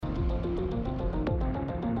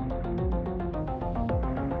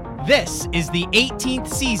This is the 18th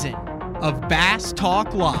season of Bass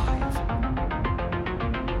Talk Live.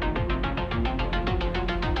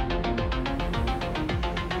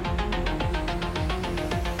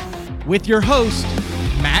 With your host,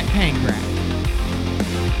 Matt Pangrac.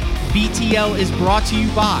 BTL is brought to you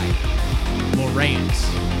by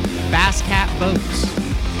Lowrance, Bass Cat Boats,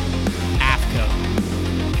 AFCO,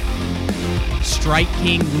 Strike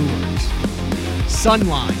King Lures,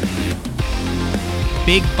 Sunline,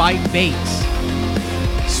 Big Bite Baits,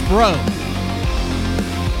 Spro,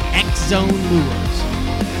 X-Zone Lures,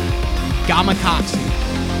 Gamakatsu,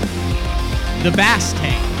 The Bass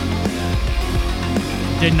Tank,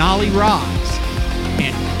 Denali Rods,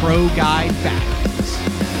 and Pro Guide Batteries.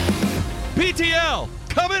 BTL,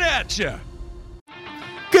 coming at you!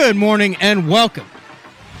 Good morning and welcome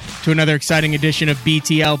to another exciting edition of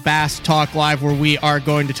BTL Bass Talk Live, where we are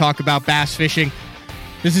going to talk about bass fishing.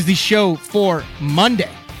 This is the show for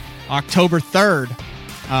Monday, October 3rd.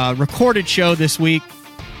 Recorded show this week,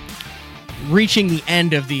 reaching the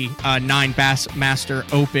end of the 9 Bassmaster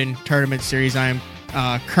Open Tournament Series. I am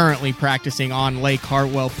currently practicing on Lake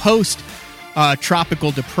Hartwell post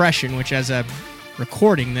tropical depression, which as I'm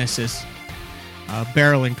recording this is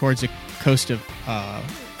barreling towards the coast of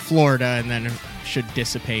Florida and then it should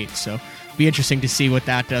dissipate. So be interesting to see what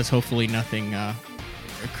that does. Hopefully nothing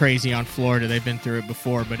crazy on Florida. They've been through it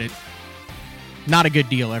before, but it not a good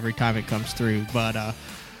deal every time it comes through. But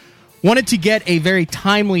wanted to get a very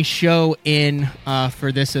timely show in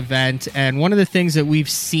for this event. And one of the things that we've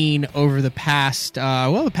seen over the past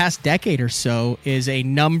decade or so is a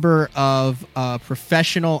number of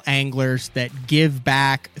professional anglers that give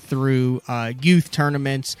back through youth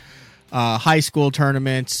tournaments, high school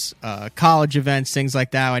tournaments, college events, things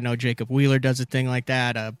like that. I know Jacob Wheeler does a thing like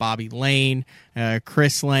that. Bobby Lane,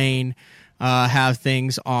 Chris Lane have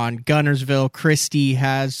things on Gunnersville. Christie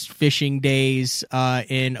has fishing days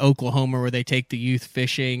in Oklahoma where they take the youth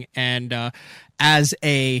fishing. And as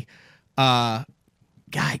a I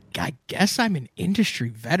guess I'm an industry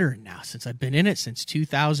veteran now since I've been in it since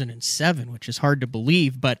 2007, which is hard to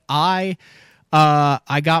believe. But I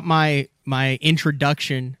got my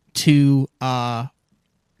introduction to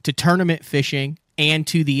tournament fishing and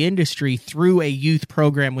to the industry through a youth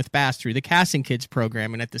program with Bass, through the Casting Kids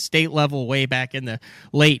program. And at the state level, way back in the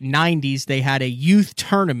late 90s, they had a youth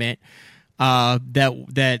tournament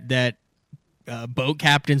that boat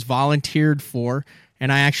captains volunteered for.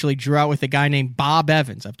 And I actually drew out with a guy named Bob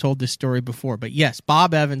Evans. I've told this story before, but yes,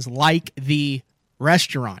 Bob Evans, like the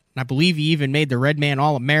restaurant. And I believe he even made the Red Man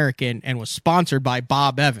All-American and was sponsored by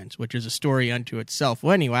Bob Evans, which is a story unto itself.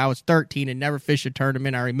 Well, anyway, I was 13 and never fished a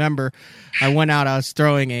tournament. I remember I went out, I was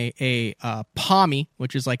throwing a pommy,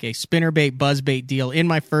 which is like a spinnerbait, buzzbait deal in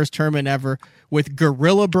my first tournament ever with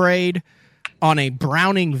Gorilla Braid on a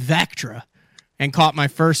Browning Vectra and caught my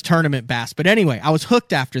first tournament bass. But anyway, I was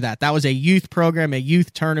hooked after that. That was a youth program, a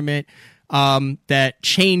youth tournament that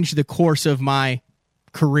changed the course of my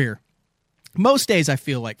career. Most days I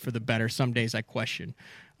feel like for the better. Some days I question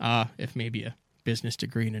if maybe a business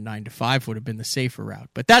degree and a 9-to-5 would have been the safer route.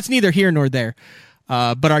 But that's neither here nor there.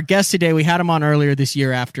 But our guest today, we had him on earlier this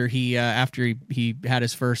year after he had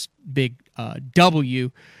his first big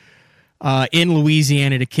W in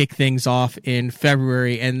Louisiana to kick things off in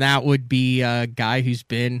February, and that would be a guy who's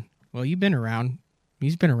been, well, you've been around.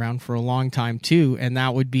 He's been around for a long time too, and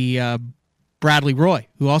that would be Bradley Roy,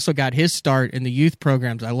 who also got his start in the youth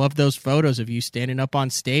programs. I love those photos of you standing up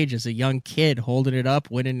on stage as a young kid, holding it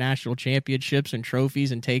up, winning national championships and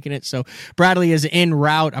trophies and taking it. So Bradley is en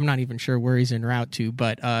route. I'm not even sure where he's en route to,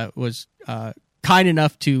 but was kind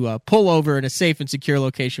enough to pull over in a safe and secure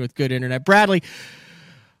location with good internet. Bradley,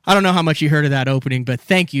 I don't know how much you heard of that opening, but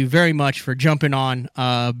thank you very much for jumping on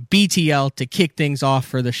BTL to kick things off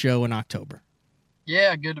for the show in October.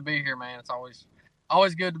 Yeah, good to be here, man. It's always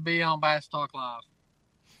good to be on Bass Talk Live.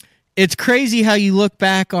 It's crazy how you look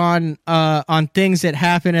back on things that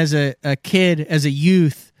happen as a kid, as a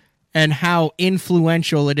youth, and how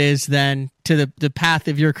influential it is then to the path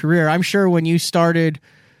of your career. I'm sure when you started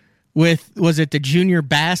with, was it the Junior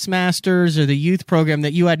Bassmasters or the youth program,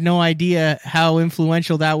 that you had no idea how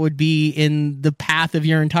influential that would be in the path of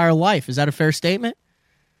your entire life. Is that a fair statement?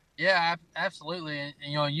 Yeah, absolutely.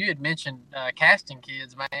 And, you had mentioned Casting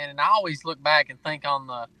Kids, man, and I always look back and think on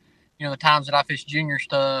the times that I fished junior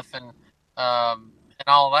stuff and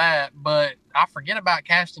all that, but I forget about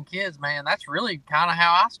Casting Kids, man. That's really kind of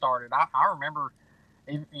how I started. I remember,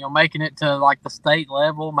 making it to like the state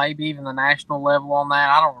level, maybe even the national level on that.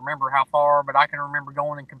 I don't remember how far, but I can remember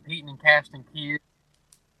going and competing in Casting Kids.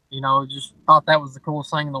 Just thought that was the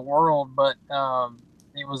coolest thing in the world. But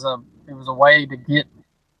it was a way to get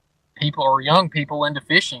people or young people into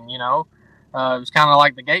fishing. You know, it was kind of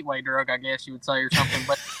like the gateway drug, I guess you would say, or something.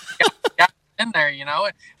 But got in there, you know.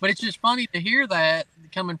 But it's just funny to hear that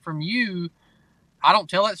coming from you. I don't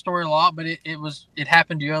tell that story a lot, but it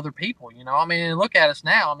happened to other people. You know, I mean, look at us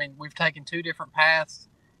now. I mean, we've taken two different paths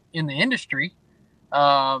in the industry,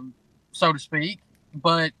 so to speak,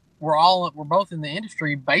 but we're both in the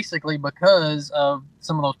industry basically because of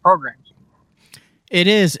some of those programs. It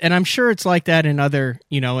is, and I'm sure it's like that in other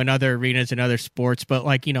arenas and other sports. But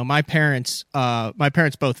like, you know, my parents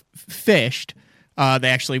both fished. They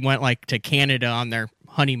actually went like to Canada on their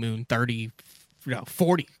honeymoon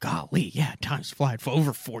 40, golly, yeah, time's flying, for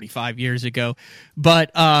over 45 years ago. But,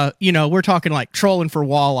 you know, we're talking like trolling for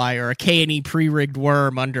walleye or a K&E pre-rigged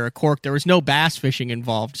worm under a cork. There was no bass fishing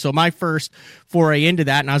involved. So my first foray into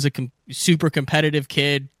that, and I was a super competitive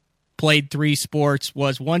kid, played 3 sports,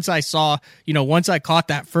 was once I caught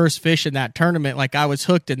that first fish in that tournament, like I was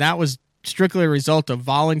hooked. And that was strictly a result of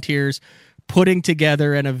volunteers putting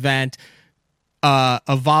together an event,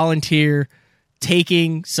 a volunteer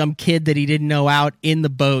taking some kid that he didn't know out in the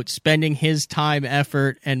boat, spending his time,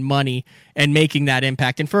 effort, and money, and making that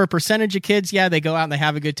impact. And for a percentage of kids, yeah, they go out and they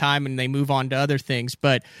have a good time and they move on to other things.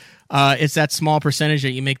 But it's that small percentage that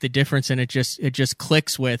you make the difference, and it just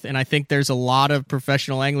clicks with. And I think there's a lot of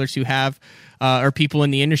professional anglers who have, or people in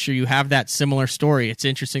the industry who have that similar story. It's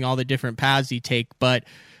interesting all the different paths you take, but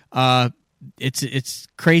it's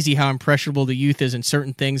crazy how impressionable the youth is in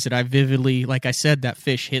certain things that I vividly, like I said, that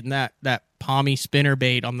fish hitting that Pommy spinner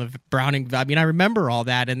bait on the Browning. I mean, I remember all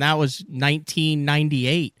that, and that was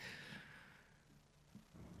 1998.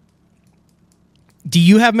 Do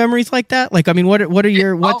you have memories like that? Like, I mean,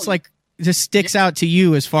 what's like just sticks out to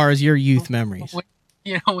you as far as your youth memories?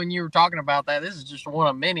 You know, when you were talking about that, this is just one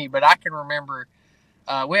of many, but I can remember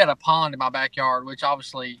we had a pond in my backyard, which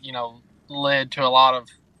obviously, you know, led to a lot of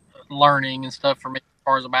learning and stuff for me as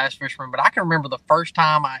far as a bass fisherman. But I can remember the first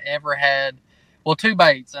time I ever had, well, 2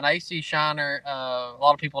 baits, an AC Shiner, a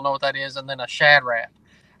lot of people know what that is, and then a Shad Rap.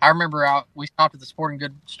 I remember we stopped at the sporting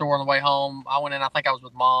goods store on the way home. I went in, I think I was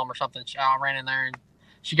with Mom or something. I ran in there, and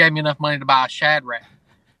she gave me enough money to buy a Shad Rap.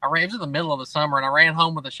 It was in the middle of the summer, and I ran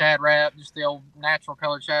home with a Shad Rap, just the old natural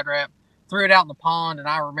colored Shad Rap, threw it out in the pond, and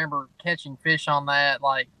I remember catching fish on that.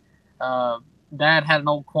 Like, Dad had an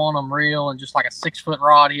old Quantum reel and just like a 6-foot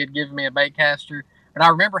rod. He had given me a bait caster. But I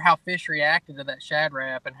remember how fish reacted to that Shad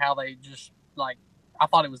Rap and how they just, like, I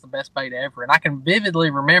thought it was the best bait ever. And I can vividly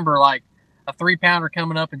remember, like, a 3-pounder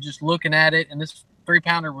coming up and just looking at it. And this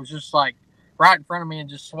 3-pounder was just, like, right in front of me and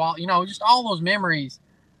just swallow. You know, just all those memories.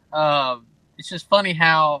 It's just funny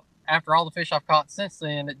how after all the fish I've caught since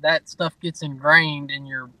then, that stuff gets ingrained in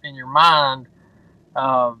your mind.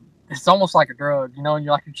 It's almost like a drug, you know, and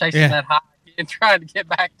you're chasing that high and trying to get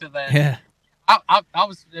back to that. Yeah. I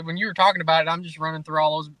was, when you were talking about it, I'm just running through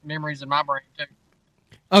all those memories in my brain too.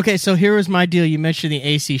 Okay, so here was my deal. You mentioned the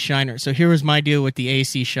AC Shiner. So here was my deal with the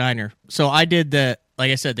AC Shiner. So I did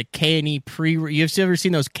like I said, the K&E you've ever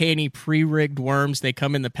seen those K&E pre-rigged worms? They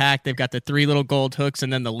come in the pack. They've got the 3 little gold hooks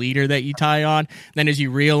and then the leader that you tie on. Then as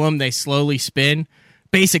you reel them, they slowly spin.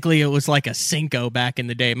 Basically, it was like a Cinco back in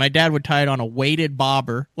the day. My dad would tie it on a weighted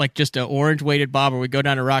bobber, like just an orange weighted bobber. We'd go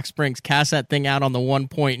down to Rock Springs, cast that thing out on the one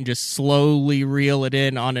point, and just slowly reel it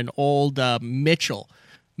in on an old Mitchell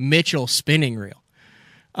spinning reel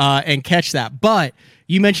and catch that. But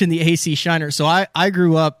you mentioned the AC Shiner. So I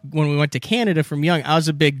grew up, when we went to Canada from young, I was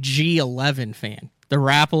a big G11 fan, the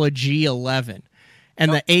Rapala G11.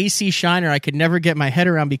 And the AC Shiner, I could never get my head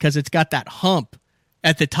around because it's got that hump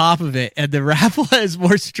at the top of it, and the Rapala is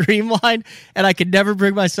more streamlined, and I could never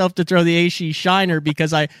bring myself to throw the AC Shiner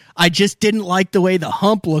because I just didn't like the way the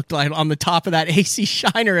hump looked like on the top of that AC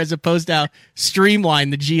Shiner as opposed to how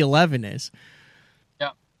streamlined the G11 is.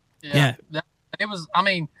 Yeah. It was, I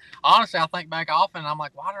mean, honestly, I think back often, I'm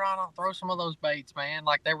like, why did I not throw some of those baits, man?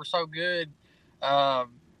 Like, they were so good.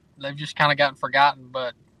 They've just kind of gotten forgotten,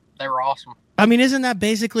 but they were awesome. I mean, isn't that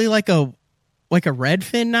basically like a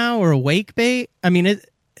redfin now or a wake bait? I mean,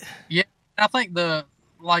 yeah, I think the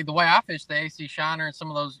way I fish the AC Shiner and some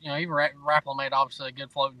of those, you know, even Rapala made obviously a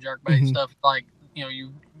good float and jerk bait stuff. Like, you know,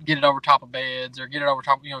 you get it over top of beds or get it over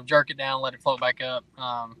top, you know, jerk it down, let it float back up.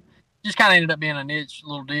 Just kind of ended up being a niche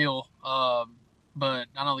little deal. But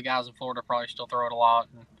I know the guys in Florida probably still throw it a lot.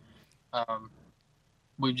 And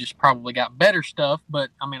we've just probably got better stuff. But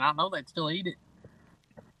I mean, I know they'd still eat it.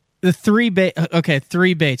 The 3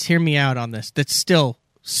 baits, hear me out on this, that still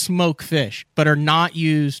smoke fish, but are not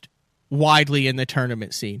used widely in the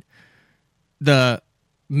tournament scene. The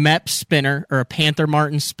MEP spinner, or a Panther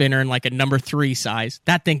Martin spinner in like a number 3 size.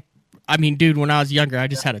 That thing, I mean, dude, when I was younger, I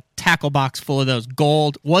just had a tackle box full of those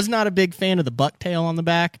gold. Was not a big fan of the bucktail on the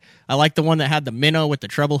back. I like the one that had the minnow with the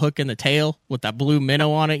treble hook in the tail with that blue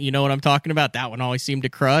minnow on it. You know what I'm talking about? That one always seemed to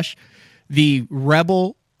crush. The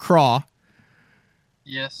Rebel Craw.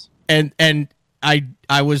 Yes. And I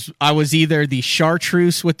was either the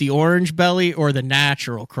chartreuse with the orange belly or the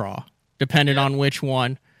natural craw, depending on which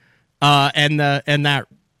one. And that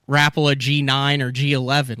Rapala G9 or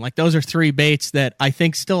G11. Like, those are three baits that I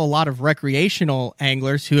think still a lot of recreational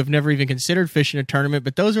anglers who have never even considered fishing a tournament,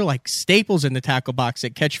 but those are like staples in the tackle box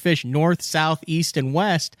that catch fish north, south, east, and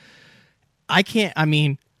west. I'm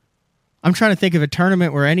trying to think of a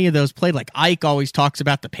tournament where any of those played. Like, Ike always talks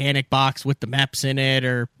about the panic box with the MEPS in it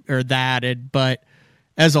or that. But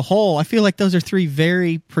as a whole, I feel like those are three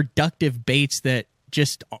very productive baits that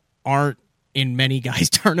just aren't in many guys'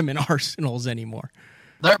 tournament arsenals anymore.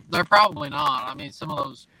 They're probably not. I mean, some of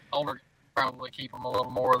those older probably keep them a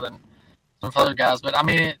little more than some other guys. But, I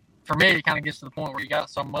mean, for me, it kind of gets to the point where you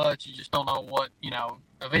got so much, you just don't know what,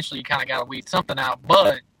 eventually you kind of got to weed something out.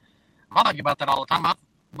 But I think about that all the time.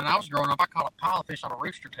 When I was growing up, I caught a pile of fish on a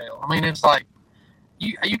rooster tail. I mean, it's like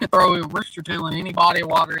you could throw a rooster tail in any body of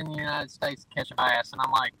water in the United States and catch a bass. And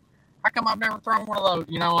I'm like, how come I've never thrown one of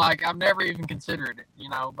those? Like, I've never even considered it,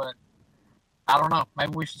 but I don't know.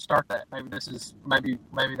 Maybe we should start that. Maybe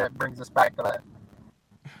that brings us back to that.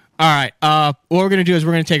 All right. What we're going to do is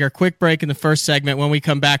we're going to take our quick break in the first segment. When we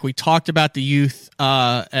come back, we talked about the youth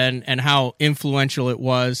and how influential it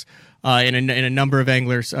was in a number of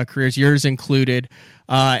anglers' careers, yours included.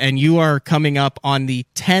 And you are coming up on the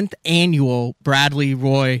 10th annual Bradley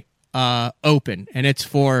Roy Open, and it's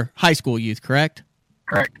for high school youth, correct?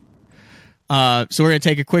 Correct. So we're going to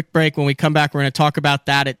take a quick break. When we come back, we're going to talk about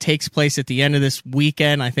that. It takes place at the end of this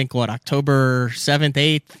weekend. I think, October 7th,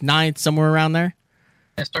 8th, 9th, somewhere around there?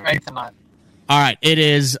 Yes, 8th and 9th. All right. It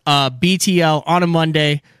is BTL on a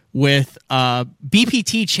Monday with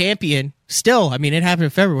BPT champion. Still, I mean, it happened in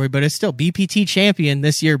February, but it's still BPT champion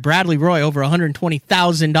this year. Bradley Roy, over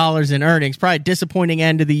 $120,000 in earnings. Probably disappointing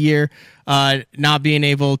end of the year, not being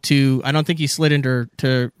able to. I don't think you slid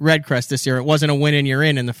into Red Crest this year. It wasn't a win and you're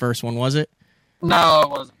in the first one, was it? No, it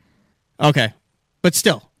wasn't. Okay, but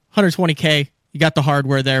still, $120K. You got the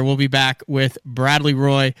hardware there. We'll be back with Bradley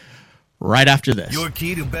Roy right after this. Your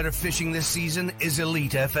key to better fishing this season is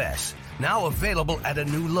Elite FS, now available at a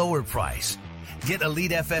new lower price. Get Elite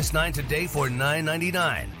FS9 today for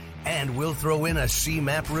 $9.99, and we'll throw in a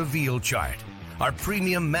C-Map reveal chart, our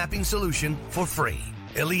premium mapping solution, for free.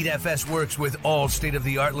 Elite FS works with all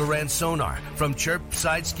state-of-the-art Lowrance sonar, from chirp,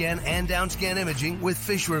 side scan, and down scan imaging with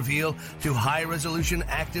fish reveal to high-resolution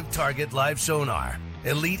active target live sonar.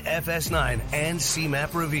 Elite FS9 and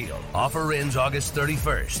C-Map reveal. Offer ends August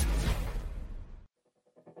 31st.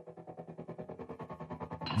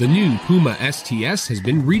 The new Puma STS has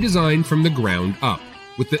been redesigned from the ground up.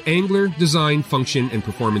 With the angler, design, function, and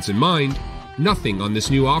performance in mind, nothing on this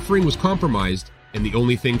new offering was compromised, and the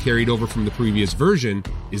only thing carried over from the previous version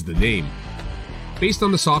is the name. Based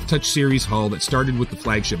on the Soft Touch series hull that started with the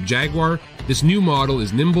flagship Jaguar, this new model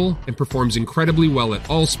is nimble and performs incredibly well at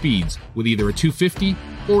all speeds with either a 250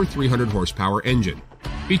 or 300 horsepower engine.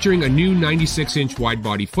 Featuring a new 96-inch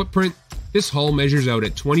wide-body footprint, this hull measures out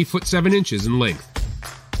at 20 foot 7 inches in length.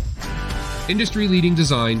 Industry-leading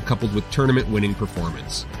design coupled with tournament-winning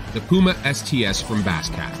performance. The Puma STS from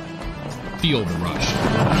Basscat. Feel the rush.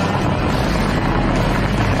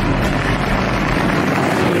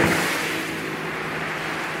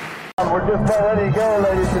 We're just about ready to go,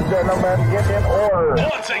 ladies and gentlemen. Get in order.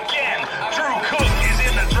 Once again, Drew Cook is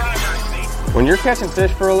in the driver's seat. When you're catching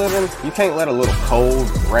fish for a living, you can't let a little cold,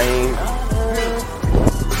 rain,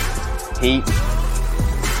 heat,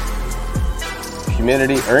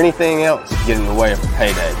 humidity, or anything else get in the way of a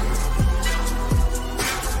payday.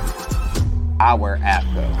 I wear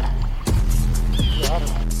APCO.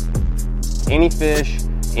 Any fish,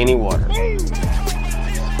 any water.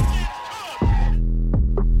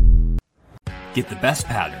 Get the best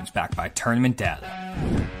patterns backed by tournament data.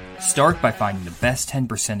 Start by finding the best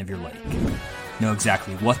 10% of your lake. Know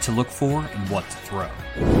exactly what to look for and what to throw.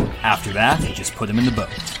 After that, just put them in the boat.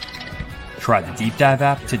 Try the Deep Dive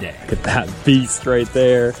app today. Get that beast right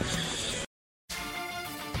there.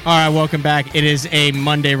 All right, welcome back. It is a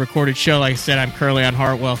Monday recorded show. Like I said, I'm Curly on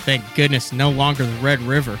Hartwell. Thank goodness, no longer the Red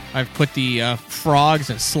River. I've put the frogs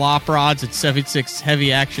and slop rods and 76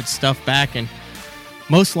 heavy action stuff back, and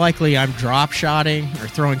most likely I'm drop shotting or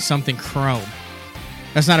throwing something chrome.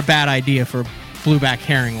 That's not a bad idea for blueback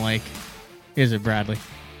herring lake, is it, Bradley?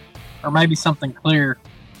 Or maybe something clear.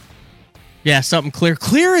 Yeah, something clear.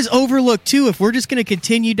 Clear is overlooked, too. If we're just going to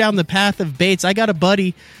continue down the path of baits, I got a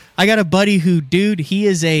buddy. I got a buddy who, dude, he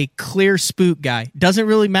is a clear spook guy. Doesn't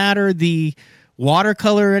really matter the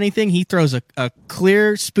watercolor or anything. He throws a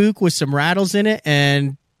clear spook with some rattles in it,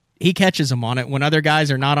 and he catches them on it when other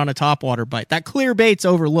guys are not on a topwater bite. That clear bait's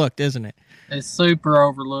overlooked, isn't it? It's super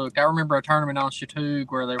overlooked. I remember a tournament on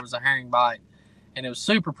Chattooga where there was a herring bite, and it was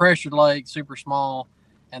super pressured lake, super small,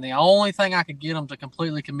 and the only thing I could get them to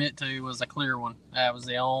completely commit to was a clear one. That was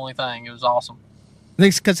the only thing. It was awesome. I think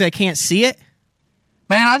it's because they can't see it?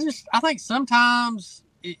 Man, I think sometimes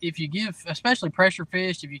if you give, especially pressure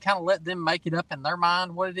fish, if you kind of let them make it up in their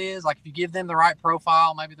mind what it is, like if you give them the right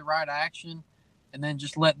profile, maybe the right action, and then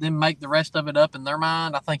just let them make the rest of it up in their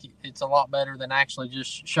mind, I think it's a lot better than actually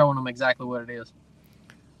just showing them exactly what it is.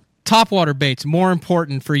 Topwater baits, more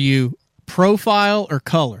important for you, profile or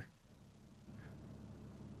color?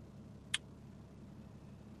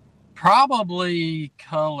 Probably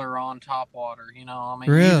color on topwater, you know. I mean,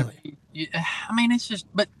 really? It's just,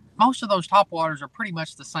 but most of those topwaters are pretty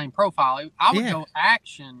much the same profile. I would go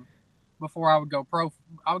action before I would go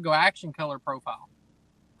I would go action color profile.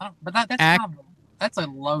 But that's a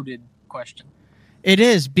loaded question. It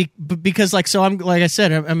is because like I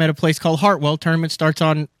said, I'm at a place called Hartwell. Tournament starts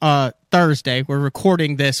on Thursday. We're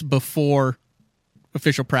recording this before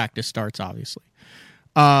official practice starts, obviously.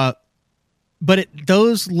 But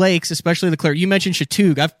those lakes, especially the clear, you mentioned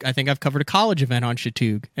Chattooga. I think I've covered a college event on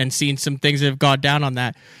Chattooga and seen some things that have gone down on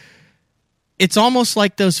that. It's almost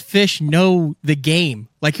like those fish know the game.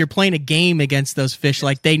 Like you're playing a game against those fish.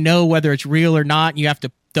 Like they know whether it's real or not. And you have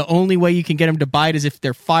to. The only way you can get them to bite is if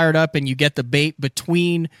they're fired up and you get the bait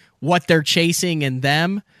between what they're chasing and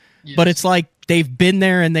them. Yes. But it's like they've been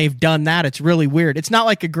there and they've done that. It's really weird. It's not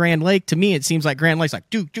like a Grand Lake. To me, it seems like Grand Lake's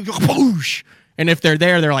like, dude, boosh. And if they're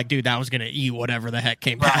there, they're like, dude, that was going to eat whatever the heck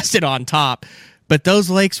came past it on top. But those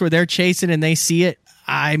lakes where they're chasing and they see it,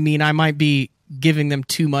 I mean, I might be giving them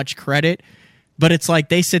too much credit. But it's like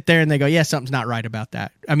they sit there and they go, yeah, something's not right about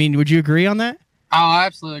that. I mean, would you agree on that? Oh, I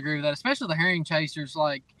absolutely agree with that, especially the herring chasers.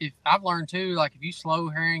 Like, if I've learned too, like if you slow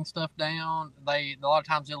herring stuff down, a lot of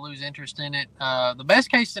times they'll lose interest in it. The best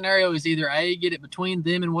case scenario is either A, get it between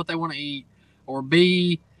them and what they want to eat, or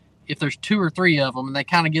B, if there's 2 or 3 of them and they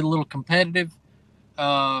kind of get a little competitive,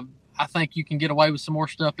 I think you can get away with some more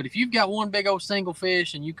stuff. But if you've got one big old single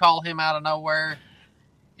fish and you call him out of nowhere,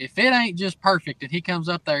 if it ain't just perfect and he comes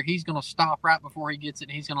up there, he's going to stop right before he gets it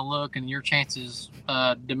and he's going to look, and your chances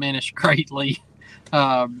diminish greatly.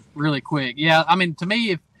 Really quick. Yeah, I mean, to me,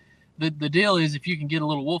 if the deal is if you can get a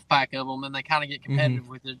little wolf pack of them, then they kind of get competitive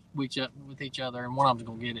with each other, and one of them's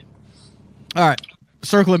going to get it. All right,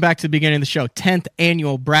 circling back to the beginning of the show, 10th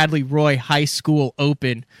annual Bradley Roy High School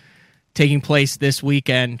Open taking place this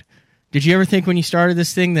weekend. Did you ever think when you started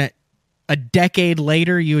this thing that a decade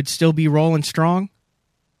later you would still be rolling strong?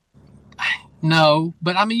 No,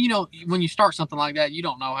 but I mean, you know, when you start something like that, you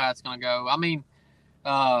don't know how it's going to go. I mean,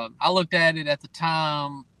 I looked at it at the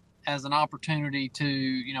time as an opportunity to,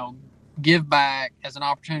 you know, give back, as an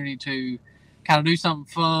opportunity to kind of do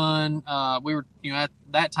something fun. We were, you know, at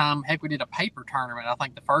that time, heck, we did a paper tournament. I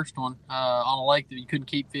think the first one on a lake that you couldn't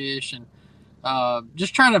keep fish, and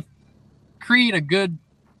just trying to create a good,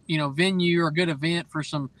 you know, venue or a good event for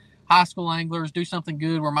some high school anglers, do something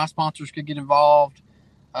good where my sponsors could get involved.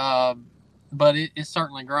 But it's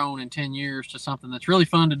certainly grown in 10 years to something that's really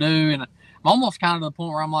fun to do. And I'm almost kind of to the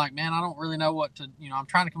point where I'm like, man, I don't really know what to, you know, I'm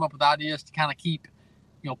trying to come up with ideas to kind of keep,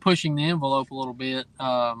 you know, pushing the envelope a little bit.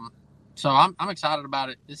 So I'm excited about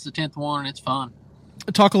it. This is the 10th one and it's fun.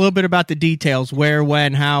 Talk a little bit about the details, where,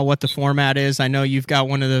 when, how, what the format is. I know you've got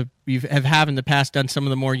you have in the past done some of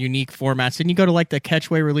the more unique formats. Didn't you go to like the Catch,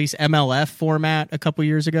 Weigh, Release MLF format a couple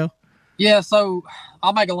years ago? Yeah, so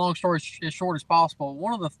I'll make a long story as short as possible.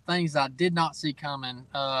 One of the things I did not see coming,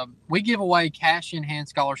 we give away cash in hand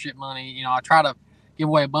scholarship money. You know, I try to give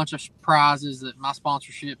away a bunch of prizes that my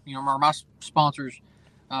sponsorship, you know, or my sponsors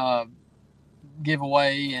give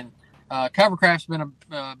away. And Covercraft's been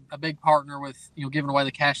a big partner with, you know, giving away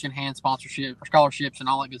the cash in hand sponsorship or scholarships and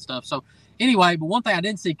all that good stuff. So anyway, but one thing I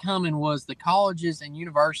didn't see coming was the colleges and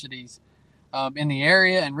universities in the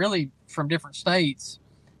area and really from different states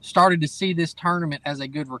started to see this tournament as a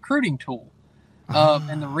good recruiting tool.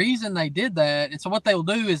 And the reason they did that, and so what they'll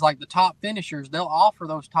do is like the top finishers, they'll offer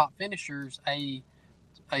those top finishers a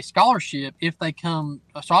scholarship if they come.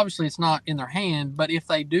 So obviously it's not in their hand, but if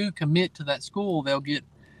they do commit to that school, they'll get,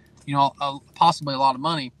 you know, possibly a lot of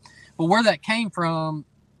money. But where that came from,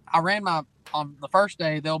 I ran on the first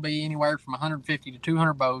day, there'll be anywhere from 150 to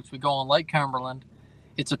 200 boats. We go on Lake Cumberland.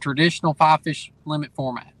 It's a traditional 5-fish limit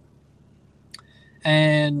format.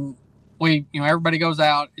 And we, you know, everybody goes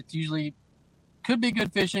out. It's usually could be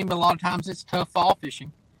good fishing, but a lot of times it's tough fall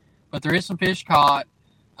fishing. but there is some fish caught.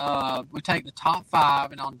 We take the top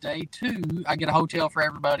 5, and on day 2, I get a hotel for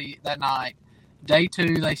everybody that night. Day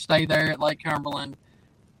 2, they stay there at Lake Cumberland.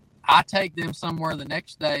 I take them somewhere the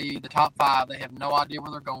next day, the top 5. They have no idea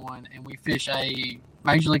where they're going, and we fish a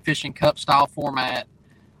Major League Fishing Cup style format.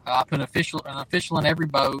 I put an official in every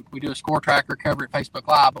boat. We do a score tracker, cover it Facebook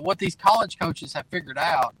Live. But what these college coaches have figured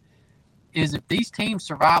out is if these teams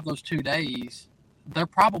survive those 2 days, they're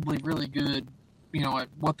probably really good, at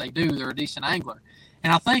what they do. They're a decent angler.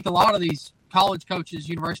 And I think a lot of these college coaches,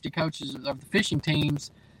 university coaches of the fishing teams,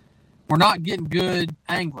 we're not getting good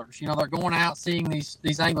anglers. They're going out seeing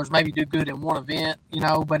these anglers maybe do good in one event,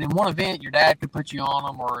 but in one event, your dad could put you on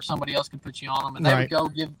them or somebody else could put you on them, and they would go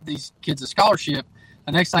give these kids a scholarship.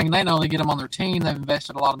 The next thing they know, they get them on their team. They've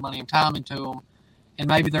invested a lot of money and time into them, and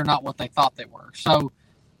maybe they're not what they thought they were. So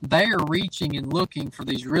they are reaching and looking for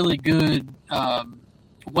these really good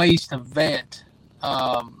ways to vet,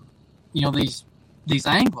 these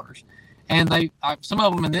anglers. And some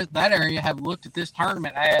of them in that area have looked at this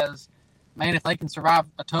tournament as, man, if they can survive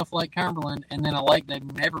a tough Lake Cumberland and then a lake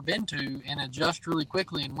they've never been to and adjust really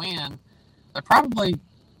quickly and win, they're probably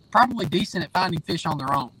decent at finding fish on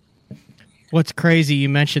their own. What's crazy, you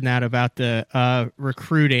mentioned that about the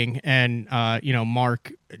recruiting, and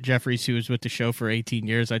Mark Jeffries, who was with the show for 18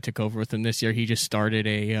 years, I took over with him this year. He just started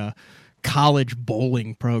a college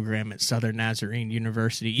bowling program at Southern Nazarene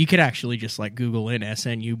University. You could actually just Google in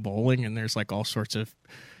SNU bowling, and there's all sorts of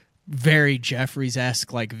very Jeffries-esque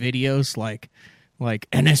videos like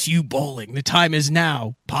NSU bowling. The time is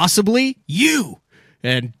now, possibly you,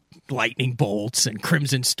 and lightning bolts and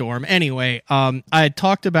crimson storm. Anyway, I had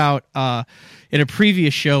talked about in a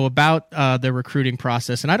previous show about the recruiting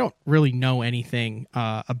process, and I don't really know anything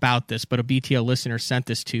about this, but a BTL listener sent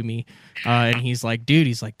this to me, and he's like, dude,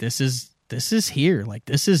 this is here.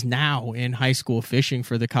 This is now in high school fishing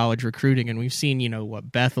for the college recruiting. And we've seen, what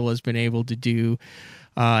Bethel has been able to do,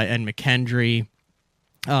 and McKendree,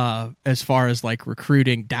 as far as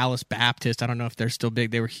recruiting. Dallas Baptist, I don't know if they're still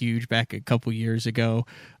big. They were huge back a couple years ago.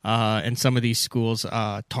 And some of these schools,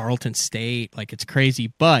 Tarleton State, it's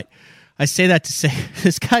crazy. But I say that to say,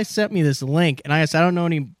 this guy sent me this link, and I don't know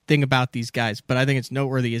anything about these guys, but I think it's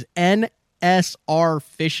noteworthy, is NSR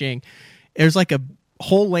Fishing. There's a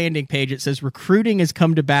whole landing page. It says recruiting has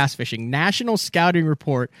come to bass fishing. National Scouting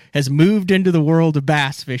Report has moved into the world of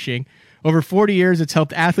bass fishing. Over 40 years, it's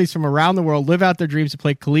helped athletes from around the world live out their dreams to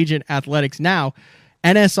play collegiate athletics. Now,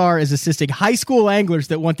 NSR is assisting high school anglers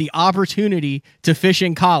that want the opportunity to fish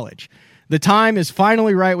in college. The time is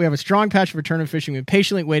finally right. We have a strong passion for tournament fishing. We've been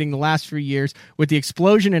patiently waiting the last few years. With the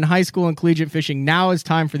explosion in high school and collegiate fishing, now is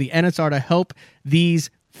time for the NSR to help these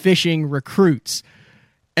fishing recruits.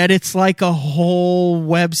 And it's a whole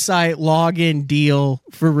website login deal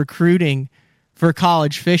for recruiting for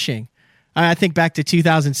college fishing. I think back to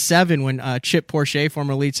 2007 when Chip Porcher,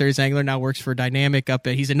 former Elite Series angler, now works for Dynamic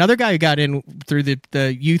he's another guy who got in through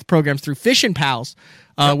the youth programs through Fishing Pals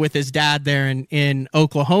with his dad there in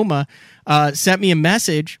Oklahoma, sent me a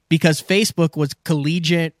message because Facebook was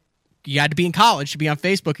collegiate. You had to be in college to be on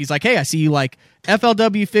Facebook. He's like, hey, I see you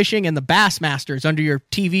FLW fishing and the Bassmasters under your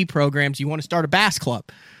TV programs. You want to start a bass club?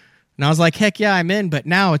 And I was like, heck yeah, I'm in. But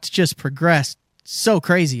now it's just progressed so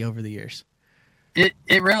crazy over the years. It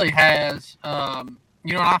really has. And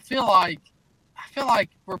I feel like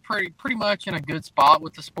we're pretty much in a good spot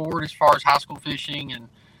with the sport as far as high school fishing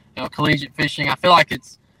and collegiate fishing. I feel like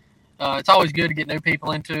it's always good to get new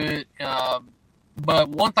people into it. But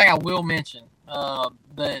one thing I will mention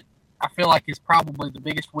that I feel like is probably the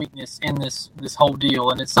biggest weakness in this whole deal,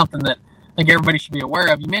 and it's something that I think everybody should be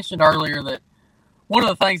aware of. You mentioned earlier that one of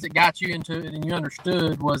the things that got you into it and you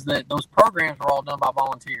understood was that those programs were all done by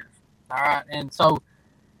volunteers. All right. And so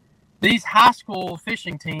these high school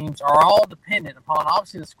fishing teams are all dependent upon,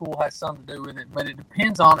 obviously the school has something to do with it, but it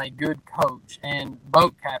depends on a good coach and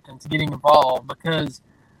boat captains getting involved, because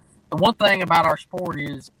the one thing about our sport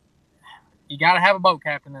is you got to have a boat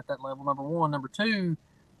captain at that level, number one. Number two,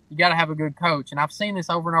 you got to have a good coach. And I've seen this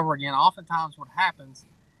over and over again. Oftentimes what happens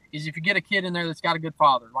is if you get a kid in there that's got a good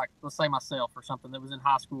father, like let's say myself or something that was in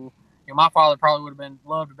high school, my father probably would have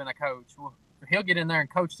loved to have been a coach. Well, he'll get in there and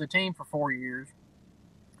coach the team for 4 years.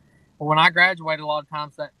 But when I graduated, a lot of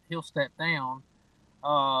times that he'll step down.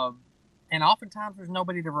 And oftentimes there's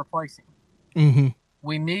nobody to replace him. Mm-hmm.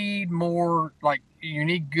 We need more, you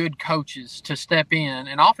need good coaches to step in.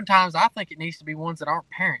 And oftentimes I think it needs to be ones that aren't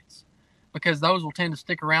parents, because those will tend to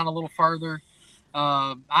stick around a little further.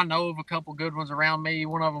 I know of a couple good ones around me.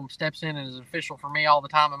 One of them steps in and is official for me all the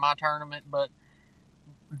time in my tournament. But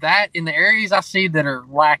that in the areas I see that are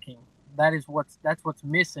lacking, that's what's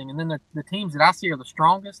missing. And then the teams that I see are the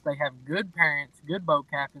strongest. They have good parents, good boat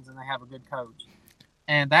captains, and they have a good coach.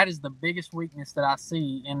 And that is the biggest weakness that I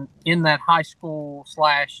see in that high school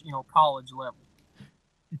 / college level.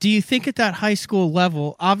 Do you think at that high school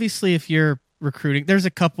level, obviously if you're recruiting, there's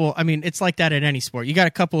a couple, I mean, it's like that in any sport. You got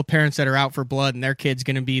a couple of parents that are out for blood and their kid's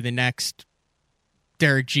going to be the next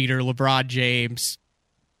Derek Jeter, LeBron James,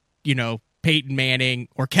 Peyton Manning,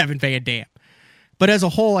 or Kevin Van Dam. But as a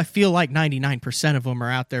whole, I feel like 99% of them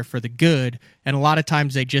are out there for the good, and a lot of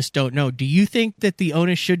times they just don't know. Do you think that the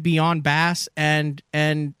onus should be on Bass and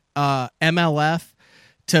MLF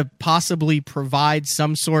to possibly provide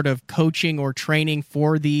some sort of coaching or training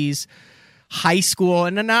for these high school,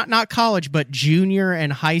 and not college, but junior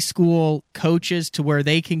and high school coaches, to where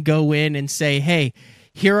they can go in and say, hey,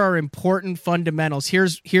 here are important fundamentals.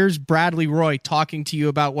 Here's Bradley Roy talking to you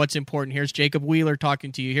about what's important. Here's Jacob Wheeler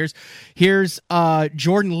talking to you. Here's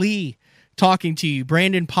Jordan Lee talking to you,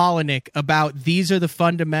 Brandon Polinick, about these are the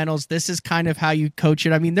fundamentals. This is kind of how you coach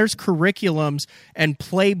it. I mean, there's curriculums and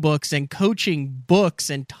playbooks and coaching books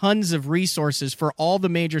and tons of resources for all the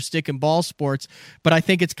major stick and ball sports, but I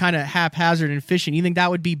think it's kind of haphazard in fishing. You think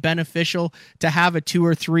that would be beneficial to have a 2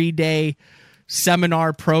 or 3 day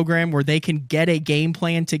seminar program where they can get a game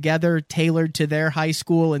plan together tailored to their high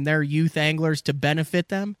school and their youth anglers to benefit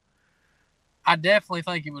them? I definitely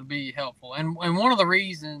think it would be helpful. And one of the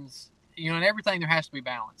reasons, in everything there has to be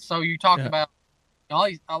balance. So you talked about, a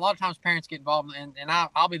lot of times parents get involved, and I'll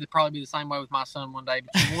probably be the same way with my son one day,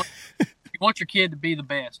 but you want your kid to be the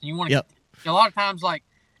best. And you want to, a lot of times, like,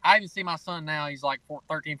 I even see my son now, he's like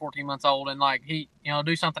 13, 14 months old, and like he,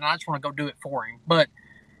 do something, and I just want to go do it for him. But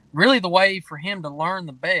really the way for him to learn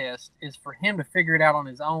the best is for him to figure it out on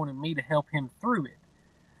his own and me to help him through it.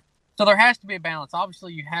 So there has to be a balance.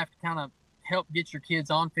 Obviously, you have to kind of help get your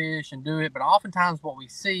kids on fish and do it. But oftentimes what we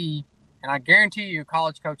see, and I guarantee you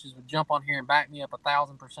college coaches would jump on here and back me up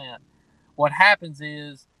 1,000%. What happens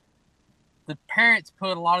is the parents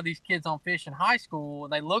put a lot of these kids on fish in high school,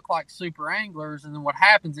 and they look like super anglers. And then what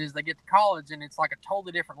happens is they get to college, and it's like a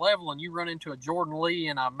totally different level, and you run into a Jordan Lee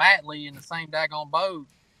and a Matt Lee in the same daggone boat,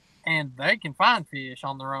 and they can find fish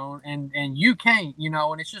on their own, and you can't,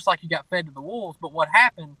 and it's just like you got fed to the wolves. But what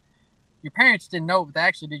happened, your parents didn't know, but they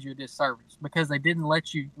actually did you a disservice because they didn't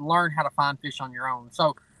let you learn how to find fish on your own.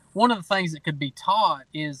 So one of the things that could be taught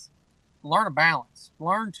is learn a balance.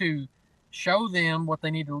 Learn to show them what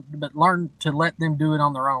they need to, but learn to let them do it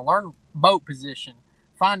on their own. Learn boat position,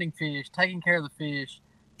 finding fish, taking care of the fish.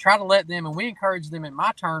 Try to let them, and we encourage them in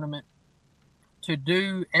my tournament to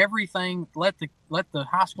do everything. Let the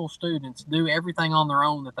high school students do everything on their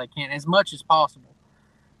own that they can, as much as possible,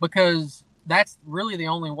 because that's really the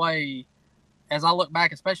only way. As I look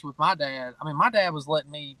back, especially with my dad, I mean, my dad was letting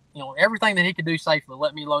me, everything that he could do safely.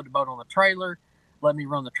 Let me load the boat on the trailer, let me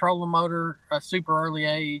run the trolling motor at a super early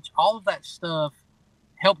age. All of that stuff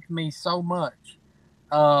helped me so much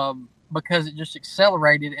because it just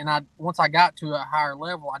accelerated. And once I got to a higher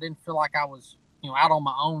level, I didn't feel like I was out on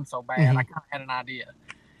my own so bad. I kind of had an idea.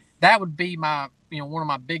 That would be my, one of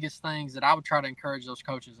my biggest things that I would try to encourage those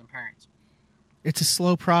coaches and parents. It's a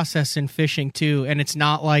slow process in fishing too, and it's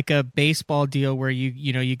not like a baseball deal where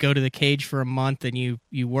you go to the cage for a month and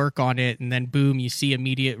you work on it and then boom, you see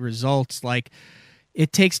immediate results. Like,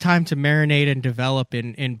 it takes time to marinate and develop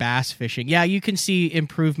in bass fishing. Yeah, you can see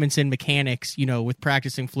improvements in mechanics, with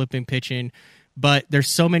practicing flipping, pitching, but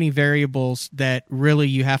there's so many variables that really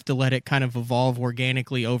you have to let it kind of evolve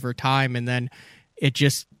organically over time, and then it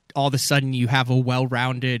just all of a sudden you have a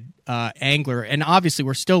well-rounded angler. And obviously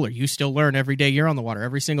you still learn every day you're on the water.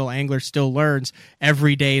 Every single angler still learns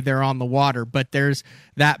every day they're on the water, but there's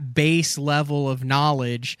that base level of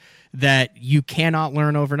knowledge that you cannot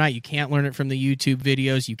learn overnight. You can't learn it from the YouTube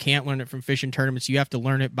videos. You can't learn it from fishing tournaments. You have to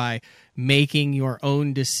learn it by making your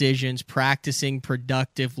own decisions, practicing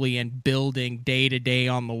productively, and building day to day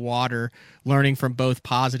on the water, learning from both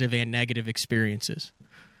positive and negative experiences.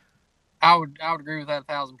 I would agree with that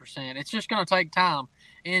 1,000%. It's just going to take time.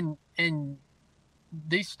 And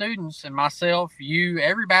these students and myself,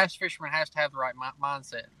 every bass fisherman has to have the right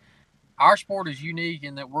mindset. Our sport is unique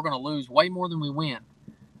in that we're going to lose way more than we win.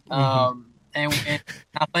 And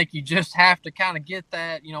I think you just have to kind of get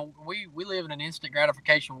that, we live in an instant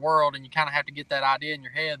gratification world, and you kind of have to get that idea in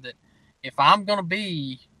your head that if I'm going to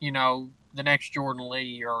be, the next Jordan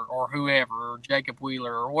Lee or whoever, or Jacob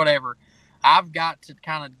Wheeler or whatever, I've got to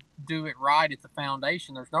kind of do it right at the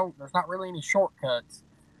foundation. There's not really any shortcuts.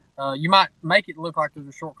 You might make it look like there's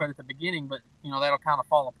a shortcut at the beginning, but that'll kind of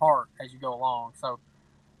fall apart as you go along. So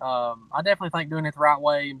I definitely think doing it the right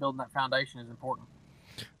way and building that foundation is important.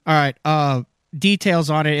 All right. details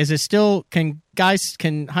on it. Is it still, can high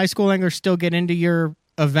school anglers still get into your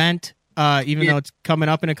event, even though it's coming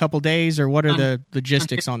up in a couple days, or what are the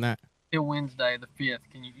logistics on that? Till Wednesday the 5th,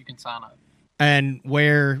 you can sign up. And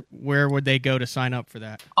where would they go to sign up for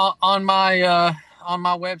that? On my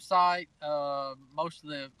website, most of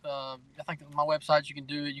the I think my website you can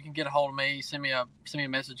do it. You can get a hold of me. Send me a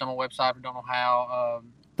message on my website if you don't know how.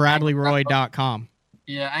 BradleyRoy.com.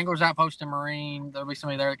 Yeah, Anglers Outpost and Marine. There'll be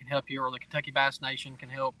somebody there that can help you, or the Kentucky Bass Nation can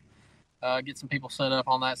help get some people set up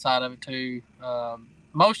on that side of it too.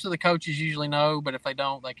 Most of the coaches usually know, but if they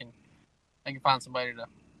don't, they can find somebody to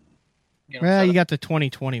get them Well, set you up. got the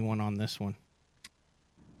 2021 on this one.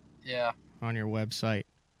 Yeah. On your website.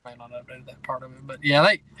 Might not update that part of it, but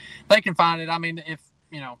yeah, they can find it. I mean, if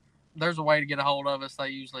there's a way to get a hold of us, you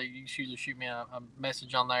usually shoot me a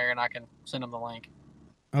message on there, and I can send them the link.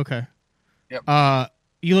 Okay. Yep.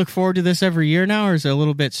 You look forward to this every year now, or is it a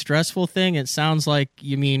little bit stressful thing? It sounds like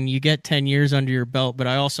you get 10 years under your belt, but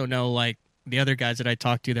I also know, like, the other guys that I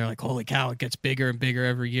talk to, they're like, holy cow, it gets bigger and bigger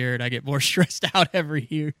every year, and I get more stressed out every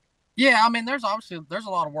year. Yeah, I mean, there's a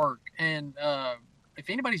lot of work, and if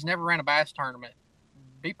anybody's never ran a bass tournament,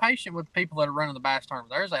 be patient with the people that are running the bass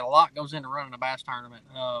tournament. There's a lot goes into running a bass tournament.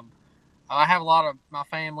 I have a lot of my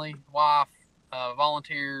family, wife,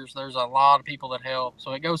 volunteers. There's a lot of people that help,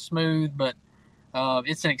 so it goes smooth. But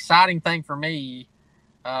it's an exciting thing for me,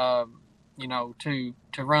 to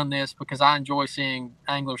run this, because I enjoy seeing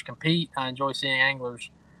anglers compete. I enjoy seeing anglers.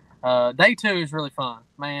 Day 2 is really fun,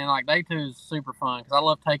 man. Like, day 2 is super fun because I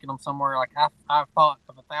love taking them somewhere. Like, I've thought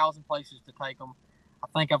of 1,000 places to take them. I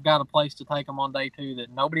think I've got a place to take them on day 2 that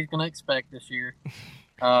nobody's going to expect this year.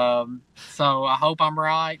 So I hope I'm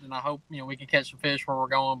right, and I hope we can catch some fish where we're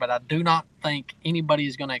going. But I do not think anybody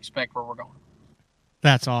is going to expect where we're going.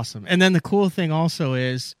 That's awesome. And then the cool thing also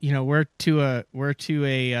is, we're to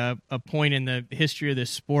a point in the history of this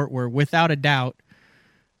sport where, without a doubt,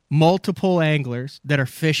 multiple anglers that are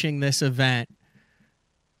fishing this event,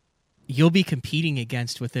 you'll be competing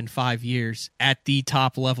against within 5 years at the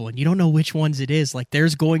top level, and you don't know which ones it is. Like,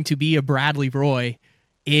 there's going to be a Bradley Roy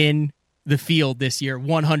in the field this year,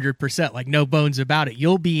 100%, like, no bones about it.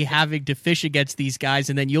 You'll be having to fish against these guys,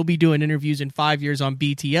 and then you'll be doing interviews in 5 years on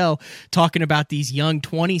BTL talking about these young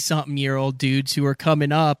 20-something-year-old dudes who are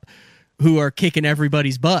coming up, who are kicking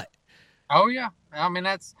everybody's butt. Oh yeah, I mean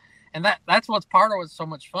that's what's part of what's so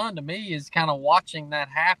much fun to me, is kind of watching that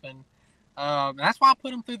happen. That's why I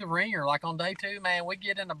put them through the ringer. Like, on day 2, man, we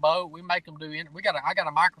get in the boat, we make them do it. I got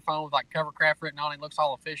a microphone with, like, Covercraft written on it. It looks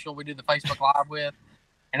all official. We do the Facebook Live with,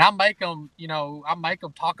 and I make them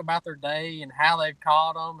talk about their day and how they've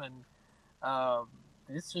caught them, and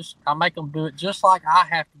it's just, I make them do it just like I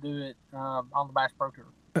have to do it on the Bass Pro Tour.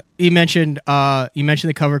 You mentioned the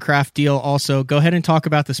Covercraft deal. Also, go ahead and talk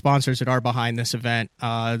about the sponsors that are behind this event,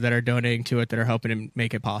 that are donating to it, that are helping to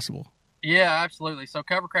make it possible. Yeah, absolutely. So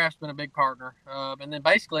Covercraft's been a big partner, and then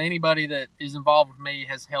basically anybody that is involved with me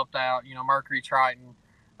has helped out. Mercury, Triton,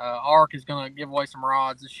 ARC is going to give away some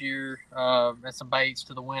rods this year, and some baits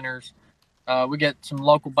to the winners. We get some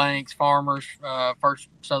local banks, Farmers, First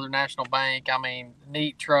Southern National Bank. I mean,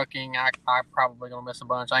 Neat Trucking. I probably going to miss a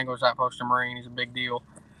bunch. Anglers Outpost and Marine is a big deal.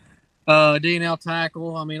 D&L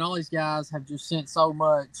Tackle. I mean, all these guys have just sent so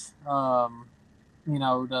much, to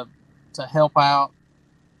help out.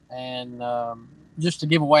 And just to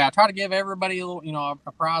give away, I try to give everybody a little,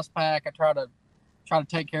 a prize pack. I try to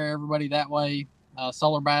take care of everybody that way.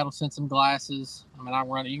 Solar Battle sent some glasses. I mean, I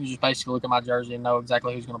run it. You can just basically look at my jersey and know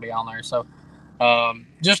exactly who's going to be on there. So,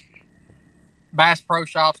 just Bass Pro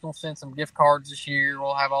Shop's going to send some gift cards this year.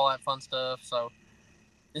 We'll have all that fun stuff. So,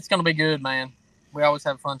 it's going to be good, man. We always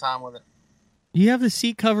have a fun time with it. You have the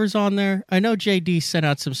seat covers on there. I know JD sent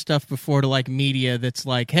out some stuff before to, like, media that's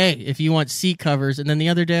like, hey, if you want seat covers. And then the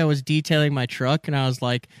other day I was detailing my truck, and I was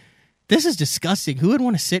like, this is disgusting. Who would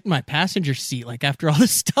want to sit in my passenger seat, like, after all the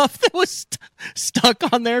stuff that was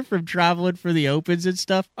stuck on there from traveling for the Opens and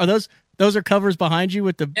stuff? Are those are covers behind you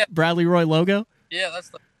with the Bradley Roy logo? Yeah, that's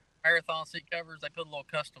the Marathon seat covers. They put a little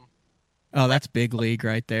custom. Oh, that's big league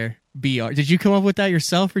right there. BR. Did you come up with that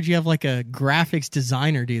yourself, or did you have, like, a graphics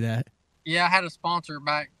designer do that? Yeah, I had a sponsor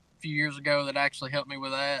back a few years ago that actually helped me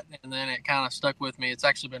with that, and then it kind of stuck with me. It's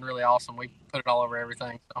actually been really awesome. We put it all over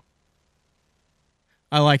everything. So.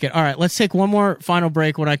 I like it. All right, let's take one more final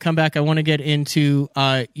break. When I come back, I want to get into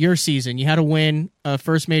your season. You had a win,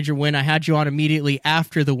 first major win. I had you on immediately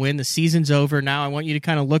after the win. The season's over now. I want you to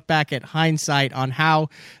kind of look back at hindsight on how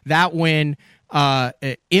that win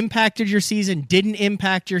impacted your season, didn't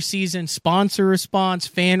impact your season, sponsor response,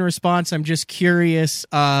 fan response. I'm just curious,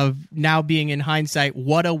 now being in hindsight,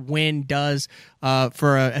 what a win does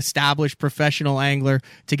for an established professional angler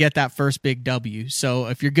to get that first big W. So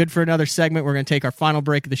if you're good for another segment, we're going to take our final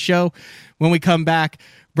break of the show. When we come back,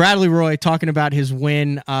 Bradley Roy talking about his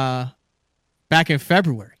win back in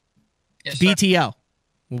February. Yes, sir. BTL.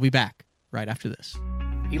 We'll be back right after this.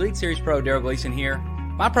 Elite Series Pro Daryl Gleason here.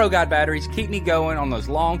 My Pro Guide batteries keep me going on those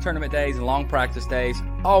long tournament days and long practice days.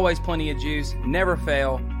 Always plenty of juice, never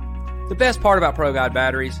fail. The best part about Pro Guide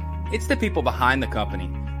batteries, it's the people behind the company.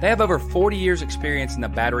 They have over 40 years experience in the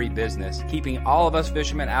battery business, keeping all of us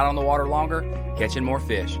fishermen out on the water longer, catching more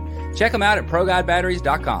fish. Check them out at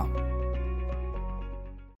ProGuideBatteries.com.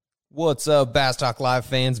 What's up, Bass Talk Live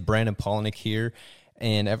fans? Brandon Polnick here.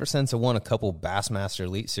 And ever since I won a couple Bassmaster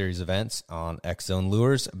Elite Series events on X-Zone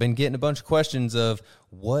Lures, I've been getting a bunch of questions of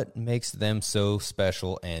what makes them so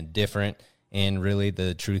special and different. And really,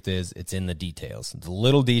 the truth is, it's in the details. The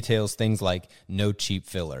little details, things like no cheap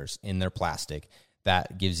fillers in their plastic.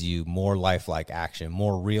 That gives you more lifelike action,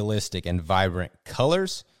 more realistic and vibrant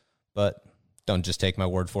colors. But don't just take my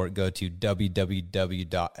word for it. Go to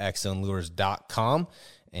www.xzonelures.com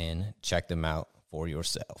and check them out for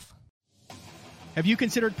yourself. Have you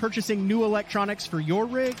considered purchasing new electronics for your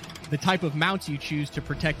rig? The type of mounts you choose to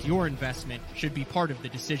protect your investment should be part of the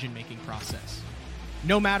decision-making process.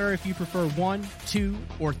 No matter if you prefer 1, 2,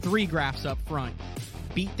 or 3 graphs up front,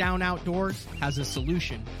 Beatdown Outdoors has a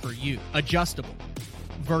solution for you. Adjustable,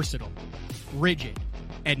 versatile, rigid,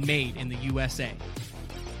 and made in the USA.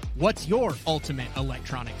 What's your ultimate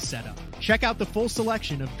electronics setup? Check out the full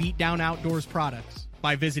selection of Beatdown Outdoors products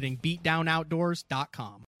by visiting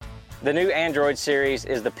beatdownoutdoors.com. The new Android series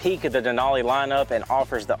is the peak of the Denali lineup and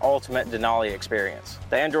offers the ultimate Denali experience.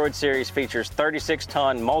 The Android series features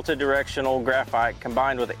 36-ton multi-directional graphite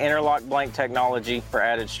combined with interlock blank technology for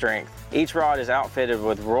added strength. Each rod is outfitted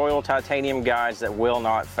with Royal titanium guides that will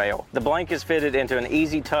not fail. The blank is fitted into an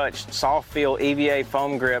easy-touch, soft-feel EVA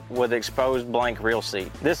foam grip with exposed blank reel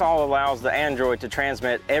seat. This all allows the Android to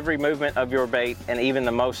transmit every movement of your bait and even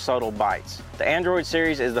the most subtle bites. The Android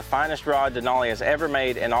series is the finest rod Denali has ever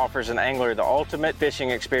made and offers an angler the ultimate fishing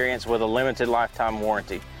experience with a limited lifetime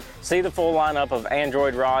warranty. See the full lineup of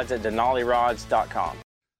Android rods at DenaliRods.com.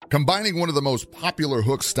 Combining one of the most popular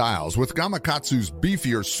hook styles with Gamakatsu's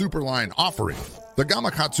beefier Superline offering, the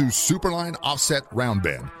Gamakatsu Superline Offset Round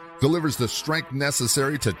Bend delivers the strength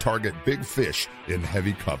necessary to target big fish in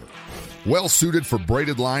heavy cover. Well suited for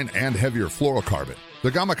braided line and heavier fluorocarbon,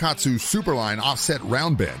 the Gamakatsu Superline Offset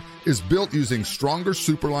Round Bend is built using stronger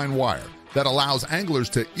Superline wire that allows anglers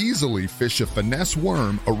to easily fish a finesse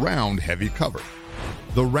worm around heavy cover.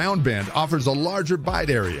 The round bend offers a larger bite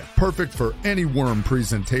area, perfect for any worm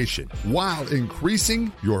presentation, while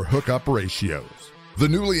increasing your hookup ratios. The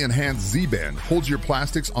newly enhanced Z-Bend holds your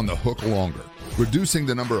plastics on the hook longer, reducing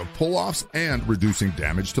the number of pull-offs and reducing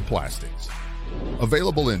damage to plastics.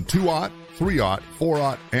 Available in 2-aught, 3-aught,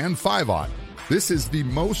 4-aught, and 5-aught, this is the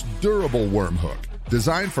most durable worm hook,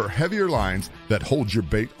 designed for heavier lines that hold your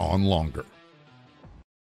bait on longer.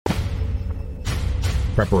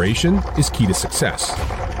 Preparation is key to success.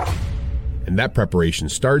 And that preparation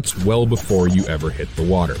starts well before you ever hit the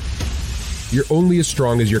water. You're only as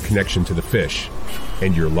strong as your connection to the fish,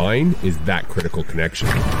 and your line is that critical connection.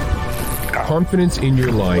 Confidence in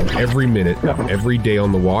your line every minute, every day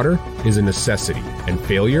on the water is a necessity, and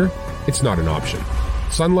failure, it's not an option.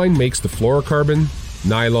 Sunline makes the fluorocarbon,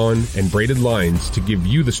 nylon, and braided lines to give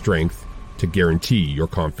you the strength to guarantee your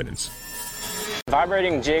confidence.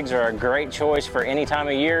 Vibrating jigs are a great choice for any time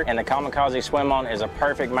of year, and the Kamikaze Swim-On is a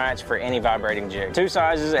perfect match for any vibrating jig. 2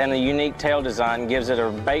 sizes and the unique tail design gives it a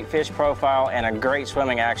bait fish profile and a great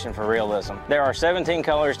swimming action for realism. There are 17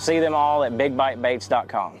 colors. See them all at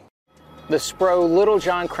BigBiteBaits.com. The Spro Little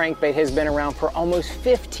John crankbait has been around for almost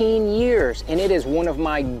 15 years, and it is one of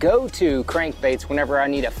my go-to crankbaits whenever I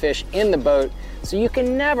need a fish in the boat, so you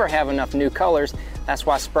can never have enough new colors. That's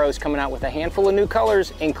why Spro's coming out with a handful of new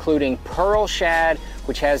colors, including Pearl Shad,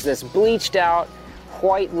 which has this bleached out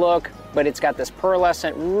white look, but it's got this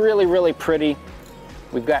pearlescent, really, really pretty.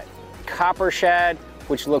 We've got Copper Shad,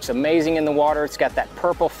 which looks amazing in the water. It's got that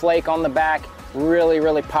purple flake on the back, really,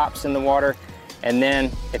 really pops in the water. And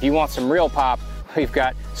then if you want some real pop, we've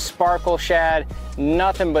got Sparkle Shad,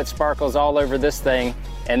 nothing but sparkles all over this thing.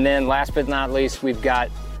 And then last but not least, we've got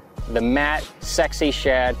the matte Sexy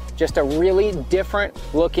Shad, just a really different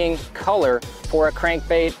looking color for a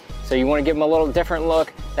crankbait. So you want to give them a little different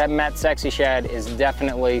look, that matte Sexy Shad is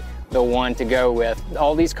definitely the one to go with.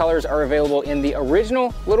 All these colors are available in the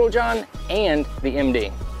original Little John and the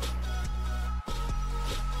MD.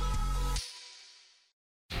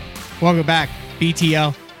 Welcome back,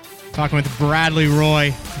 BTL. Talking with Bradley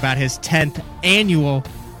Roy about his 10th annual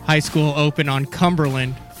high school open on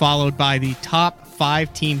Cumberland, followed by the top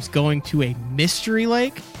 5 teams going to a mystery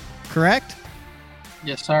lake, correct?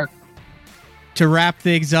 Yes, sir. To wrap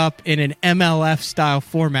things up in an MLF-style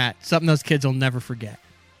format, something those kids will never forget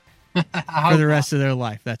for the rest of their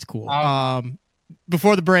life. That's cool.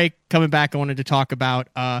 Before the break, coming back, I wanted to talk about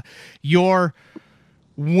your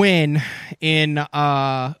win in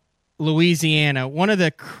Louisiana, one of the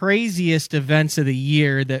craziest events of the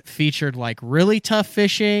year that featured like really tough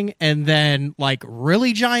fishing and then like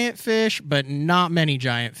really giant fish, but not many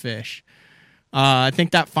giant fish. I think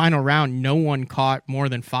that final round, no one caught more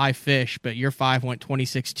than 5 fish, but your 5 went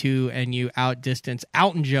 26-2, and you outdistanced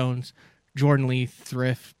Alton Jones, Jordan Lee,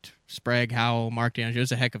 Thrift, Sprague, Howell, Mark Daniels. It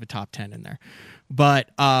was a heck of a top 10 in there. But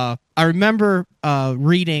I remember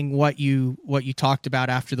reading what you talked about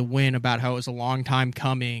after the win, about how it was a long time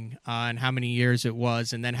coming and how many years it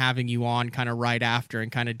was, and then having you on kind of right after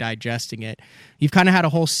and kind of digesting it. You've kind of had a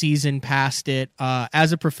whole season past it.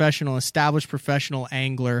 As a professional, established professional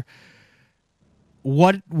angler,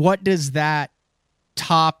 what does that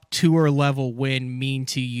top tour level win mean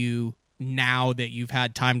to you now that you've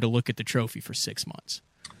had time to look at the trophy for 6 months?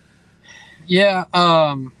 Yeah,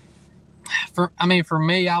 for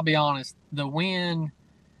me, I'll be honest, the win,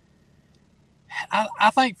 I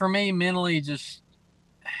think for me mentally, just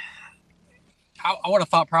I would have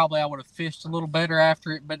thought probably I would have fished a little better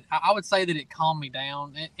after it, but I would say that it calmed me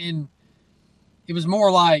down, and it was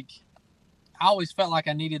more like I always felt like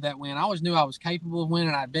I needed that win. I always knew I was capable of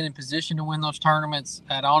winning. I'd been in position to win those tournaments.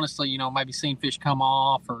 I'd honestly, maybe seen fish come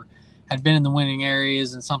off or had been in the winning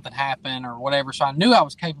areas and something happened or whatever. So I knew I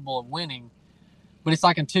was capable of winning. But it's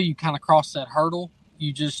like until you kind of cross that hurdle,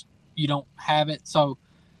 you don't have it. So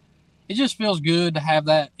it just feels good to have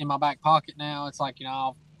that in my back pocket now. It's like,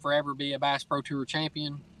 I'll forever be a Bass Pro Tour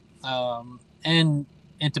champion. And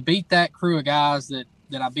to beat that crew of guys that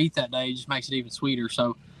I beat that day just makes it even sweeter.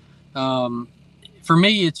 So for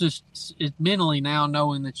me, it's mentally now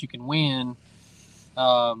knowing that you can win.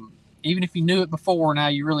 Even if you knew it before, now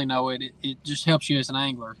you really know it. It just helps you as an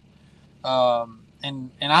angler.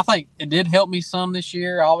 And I think it did help me some this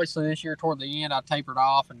year. Obviously, this year toward the end, I tapered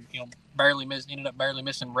off and ended up barely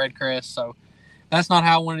missing red crest. So that's not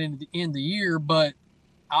how I wanted to end the year. But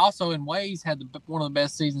I also, in ways, had one of the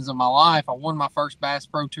best seasons of my life. I won my first Bass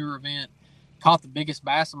Pro Tour event, caught the biggest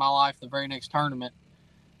bass of my life the very next tournament.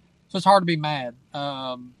 So it's hard to be mad.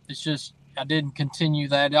 It's just I didn't continue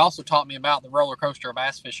that. It also taught me about the roller coaster of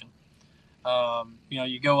bass fishing.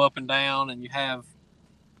 You go up and down, and you have,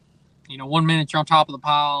 1 minute you're on top of the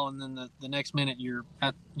pile, and then the next minute you're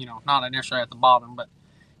at, not necessarily at the bottom, but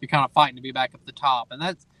you're kind of fighting to be back up the top. And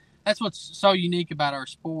that's what's so unique about our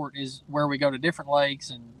sport, is where we go to different lakes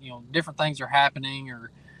and, different things are happening,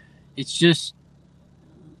 or it's just,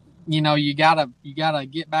 you gotta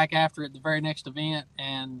get back after it the very next event.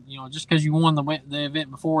 And, just because you won the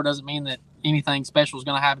event before doesn't mean that anything special is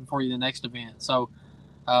going to happen for you the next event. So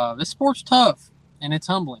this sport's tough and it's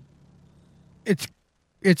humbling.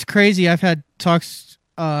 It's crazy. I've had talks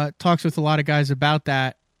with a lot of guys about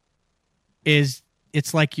that. It's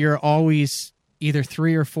like you're always either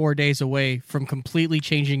 3 or 4 days away from completely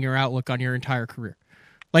changing your outlook on your entire career.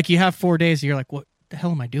 Like, you have 4 days and you're like, what the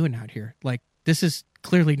hell am I doing out here? Like, this is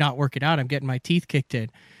clearly not working out. I'm getting my teeth kicked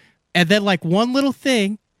in. And then like one little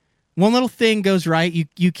thing goes right.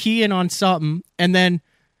 You key in on something, and then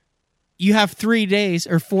you have 3 days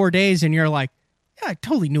or 4 days and you're like, yeah, I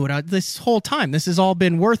totally knew it this whole time. This has all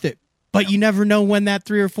been worth it. But you never know when that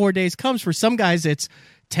 3 or 4 days comes. For some guys, it's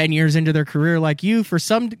 10 years into their career like you. For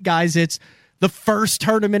some guys, it's the first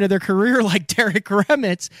tournament of their career like Derek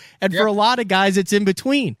Remitz. And for a lot of guys, it's in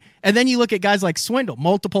between. And then you look at guys like Swindle,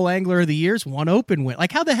 multiple Angler of the Years, 1 open win.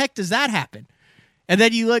 Like, how the heck does that happen? And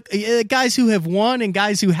then you look at guys who have won and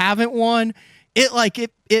guys who haven't won.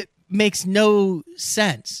 It makes no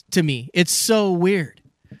sense to me. It's so weird.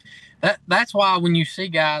 That's why when you see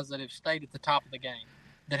guys that have stayed at the top of the game,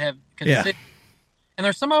 that have and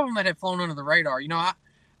there's some of them that have flown under the radar.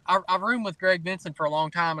 I've roomed with Greg Benson for a long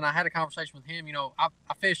time, and I had a conversation with him. I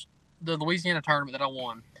fished the Louisiana tournament that I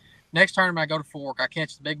won. Next tournament, I go to Fork. I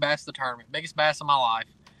catch the big bass of the tournament, biggest bass of my life.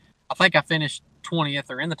 I think I finished 20th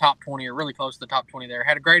or in the top 20 or really close to the top 20 there.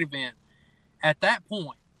 Had a great event. At that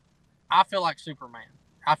point, I feel like Superman.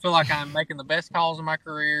 I feel like I'm making the best calls in my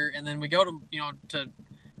career. And then we go to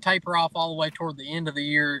taper off all the way toward the end of the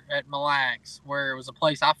year at Mille Lacs, where it was a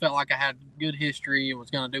place I felt like I had good history and was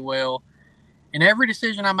going to do well. And every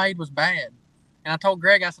decision I made was bad. And I told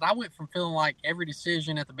Greg, I said, I went from feeling like every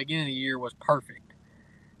decision at the beginning of the year was perfect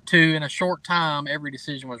to, in a short time, every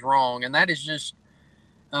decision was wrong. And that is just,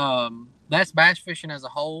 that's bass fishing as a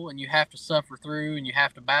whole, and you have to suffer through and you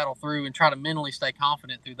have to battle through and try to mentally stay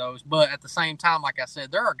confident through those. But at the same time, like I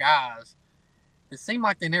said, there are guys that seem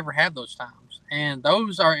like they never have those times. And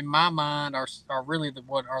those are, in my mind, are really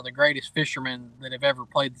what are the greatest fishermen that have ever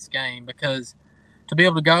played this game, because to be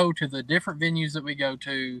able to go to the different venues that we go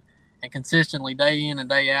to and consistently day in and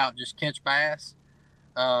day out just catch bass,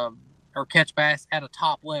 or catch bass at a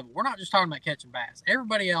top level. We're not just talking about catching bass.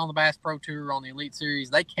 Everybody on the Bass Pro Tour, on the Elite Series,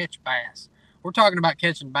 they catch bass. We're talking about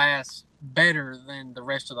catching bass better than the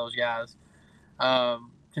rest of those guys.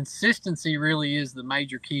 Consistency really is the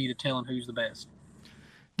major key to telling who's the best.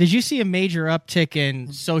 Did you see a major uptick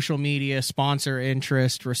in social media, sponsor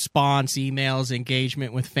interest, response, emails,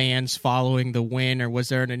 engagement with fans following the win, or was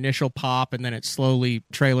there an initial pop and then it slowly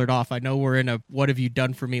trailered off? I know we're in a "what have you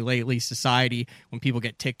done for me lately" society when people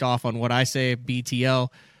get ticked off on what I say BTL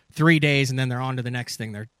 3 days and then they're on to the next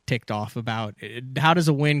thing they're ticked off about. How does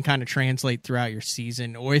a win kind of translate throughout your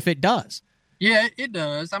season, or if it does? Yeah, it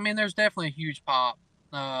does. I mean, there's definitely a huge pop.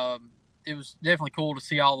 It was definitely cool to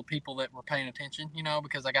see all the people that were paying attention,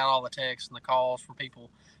 because I got all the texts and the calls from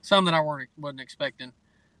people, some that I wasn't expecting.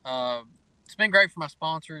 It's been great for my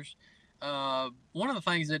sponsors. One of the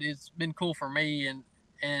things that it's been cool for me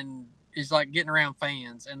and is like getting around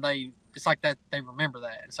fans, and it's like that they remember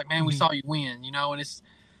that. It's like, man, we saw you win, and it's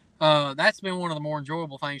that's been one of the more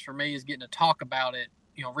enjoyable things for me, is getting to talk about it,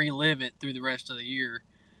 relive it through the rest of the year.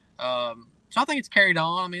 So I think it's carried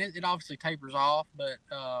on. I mean, it obviously tapers off, but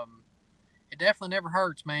it definitely never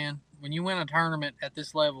hurts, man. When you win a tournament at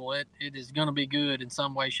this level, it is going to be good in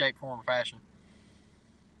some way, shape, form, or fashion.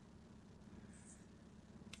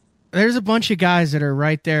 There's a bunch of guys that are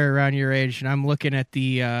right there around your age, and I'm looking at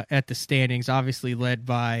the standings, obviously led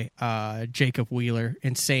by Jacob Wheeler,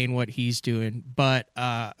 and saying what he's doing. But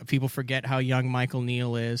people forget how young Michael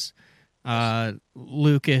Neal is.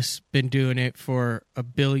 Lucas been doing it for a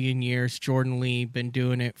billion years. Jordan Lee been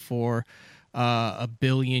doing it for a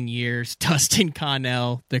billion years. Dustin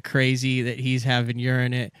Connell, the crazy that he's having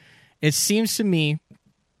urine it. It seems to me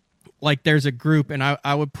like there's a group, and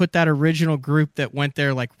I would put that original group that went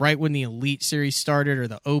there like right when the Elite Series started or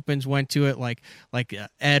the Opens went to it, like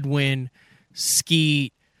Edwin,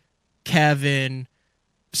 Skeet, Kevin,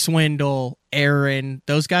 Swindle, Aaron.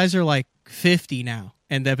 Those guys are like 50 now.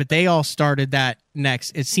 But they all started that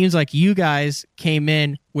next. It seems like you guys came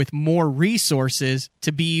in with more resources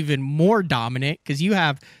to be even more dominant, because you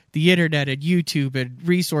have the internet and YouTube and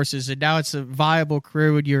resources, and now it's a viable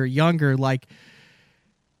career when you're younger. Like,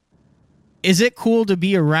 is it cool to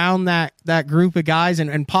be around that group of guys?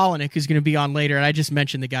 And Polinick is going to be on later, and I just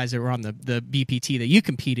mentioned the guys that were on the BPT that you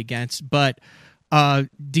compete against. But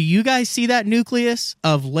do you guys see that nucleus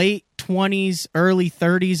of late 20s, early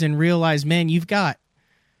 30s and realize, man, you've got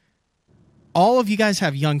all of you guys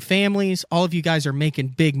have young families, all of you guys are making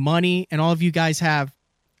big money, and all of you guys have,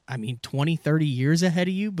 20, 30 years ahead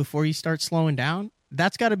of you before you start slowing down?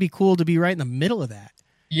 That's got to be cool to be right in the middle of that.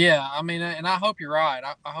 Yeah, and I hope you're right.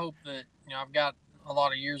 I hope that, I've got a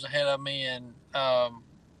lot of years ahead of me, and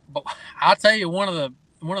but I'll tell you, one of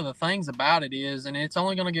the things about it is, and it's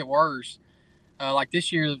only going to get worse, like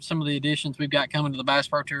this year, some of the additions we've got coming to the Bass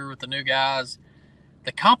Pro Tour with the new guys,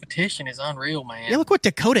 the competition is unreal, man. Yeah, look what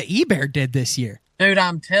Dakota Ebert did this year. Dude,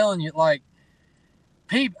 I'm telling you, like,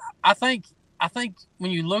 I think when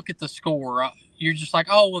you look at the score, you're just like,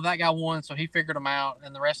 oh, well, that guy won, so he figured them out,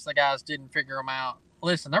 and the rest of the guys didn't figure them out.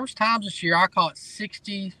 Listen, there was times this year I caught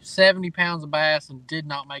 60, 70 pounds of bass and did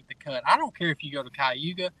not make the cut. I don't care if you go to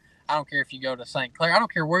Cayuga. I don't care if you go to St. Clair. I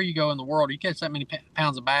don't care where you go in the world. You catch that many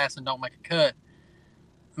pounds of bass and don't make a cut.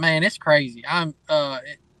 Man, it's crazy.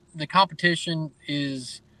 The competition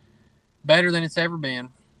is better than it's ever been,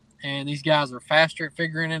 and these guys are faster at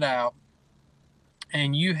figuring it out.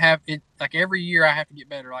 And you have it, like, every year I have to get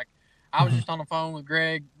better. Like, I was just on the phone with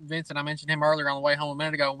Greg Vincent. I mentioned him earlier on the way home a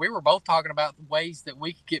minute ago. We were both talking about the ways that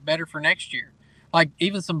we could get better for next year. Like,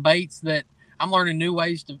 even some baits that I'm learning new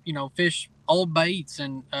ways to, fish old baits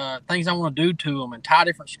and things I want to do to them and tie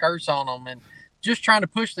different skirts on them, and just trying to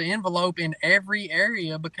push the envelope in every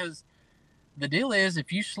area, because the deal is,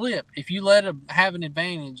 if you slip, if you let them have an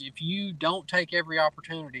advantage, if you don't take every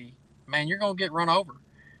opportunity, man, you're going to get run over.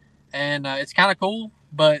 And it's kind of cool,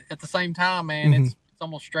 but at the same time, man, it's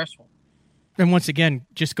almost stressful. And once again,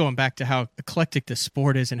 just going back to how eclectic the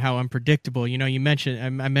sport is and how unpredictable, I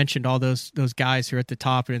mentioned all those guys who are at the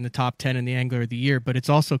top and in the top 10 in the Angler of the Year, but it's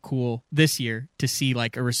also cool this year to see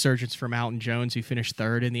like a resurgence from Alton Jones, who finished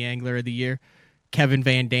 3rd in the Angler of the Year, Kevin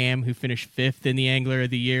Van Dam, who finished 5th in the Angler of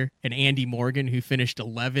the Year, and Andy Morgan, who finished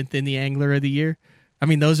 11th in the Angler of the Year. I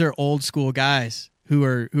mean, those are old school guys who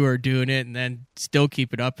are doing it and then still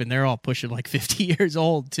keep it up, and they're all pushing like 50 years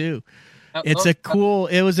old too. It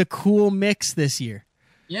was a cool mix this year.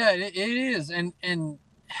 Yeah, it is, and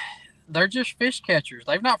they're just fish catchers.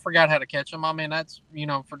 They've not forgot how to catch them. I mean, that's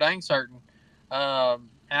for dang certain. And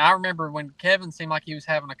I remember when Kevin seemed like he was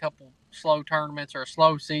having a couple slow tournaments or a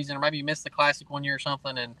slow season, or maybe he missed the Classic one year or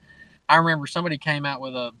something. And I remember somebody came out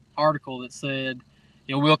with an article that said,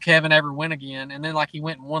 will Kevin ever win again? And then like he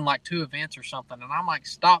went and won like 2 events or something. And I'm like,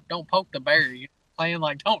 stop! Don't poke the bear. You're playing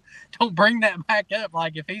like don't bring that back up.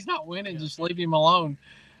 Like if he's not winning, just leave him alone.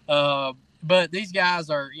 But these guys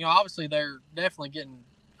are, obviously they're definitely getting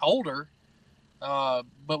older.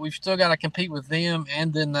 But we've still got to compete with them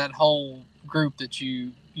and then that whole group that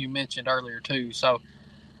you mentioned earlier too. So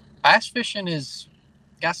bass fishing is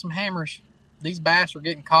got some hammers. These bass are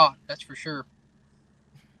getting caught, that's for sure.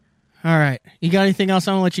 All right. You got anything else?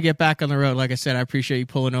 I'm going to let you get back on the road. Like I said, I appreciate you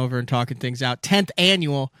pulling over and talking things out. 10th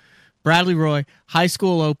annual Bradley Roy High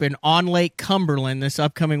School Open on Lake Cumberland this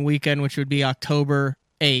upcoming weekend, which would be October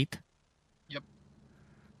 8th. Yep.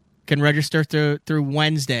 Can register through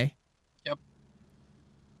Wednesday. Yep.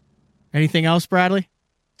 Anything else, Bradley?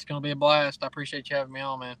 It's going to be a blast. I appreciate you having me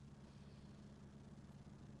on, man.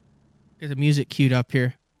 Get the music queued up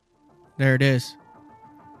here. There it is.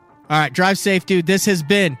 All right, drive safe, dude. This has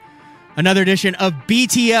been another edition of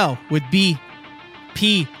BTL with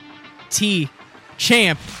BPT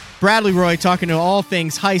Champ. Bradley Roy talking to all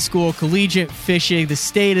things high school, collegiate fishing, the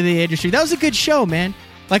state of the industry. That was a good show, man.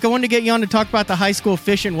 Like, I wanted to get you on to talk about the high school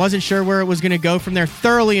fishing. Wasn't sure where it was going to go from there.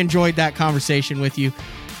 Thoroughly enjoyed that conversation with you.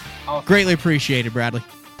 Awesome. Greatly appreciated, Bradley.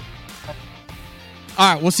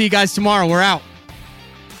 All right, we'll see you guys tomorrow. We're out.